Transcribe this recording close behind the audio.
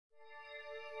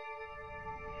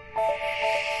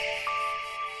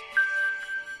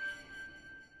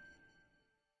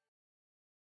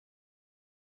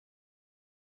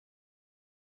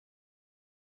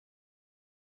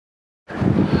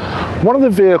One of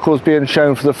the vehicles being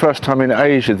shown for the first time in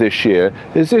Asia this year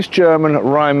is this German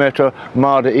Rheinmetall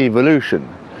Marder Evolution.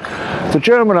 The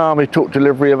German army took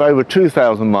delivery of over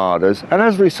 2,000 Marders, and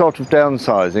as a result of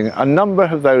downsizing, a number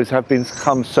of those have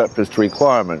become surplus to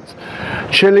requirements.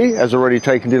 Chile has already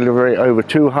taken delivery over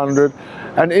 200,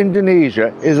 and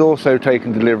Indonesia is also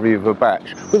taking delivery of a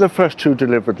batch, with the first 2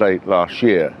 delivered late last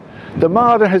year. The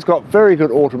Marder has got very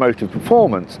good automotive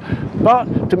performance, but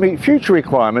to meet future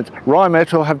requirements,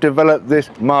 Rheinmetall have developed this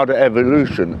Marder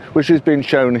Evolution, which has been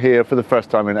shown here for the first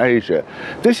time in Asia.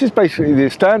 This is basically the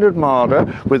standard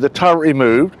Marder with the turret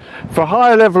removed. For a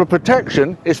higher level of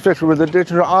protection, it's fitted with a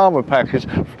digital armour package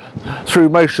through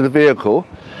most of the vehicle.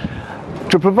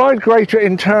 To provide greater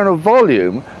internal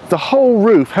volume, the whole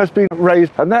roof has been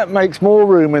raised, and that makes more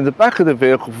room in the back of the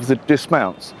vehicle for the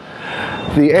dismounts.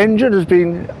 The engine has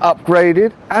been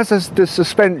upgraded, as has the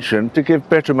suspension, to give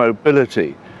better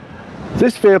mobility.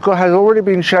 This vehicle has already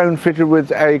been shown fitted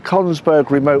with a Kongsberg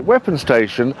remote weapon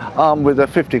station armed with a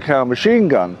 50 cal machine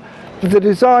gun. The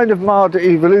design of Marder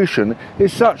Evolution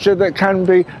is such that it can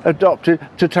be adopted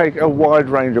to take a wide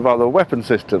range of other weapon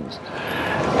systems.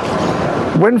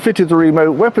 When fitted the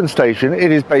remote weapon station,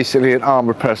 it is basically an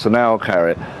armoured personnel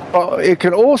carrier, but it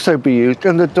can also be used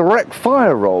in the direct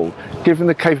fire role, given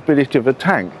the capability of a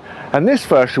tank. And this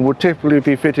version would typically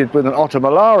be fitted with an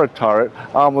Ottomalara turret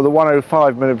armed with a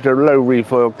 105mm low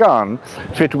recoil gun,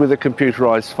 fitted with a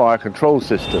computerised fire control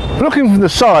system. Looking from the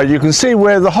side, you can see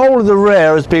where the whole of the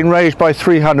rear has been raised by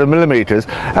 300mm,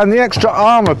 and the extra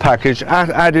armour package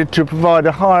added to provide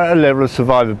a higher level of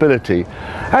survivability.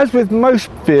 As with most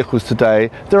vehicles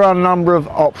today, there are a number of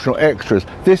optional extras.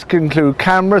 This can include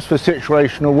cameras for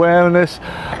situational awareness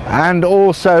and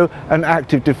also an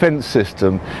active defence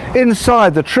system.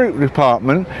 Inside, the troop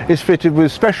department is fitted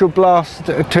with special blast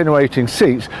attenuating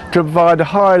seats to provide a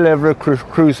high level of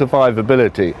crew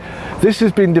survivability. This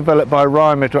has been developed by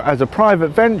Rheinmetall as a private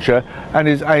venture and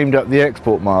is aimed at the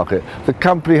export market. The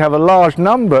company have a large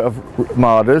number of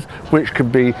Marders which can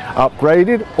be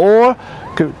upgraded or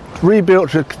rebuilt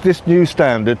to this new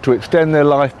standard to extend their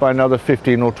life by another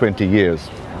 15 or 20 years.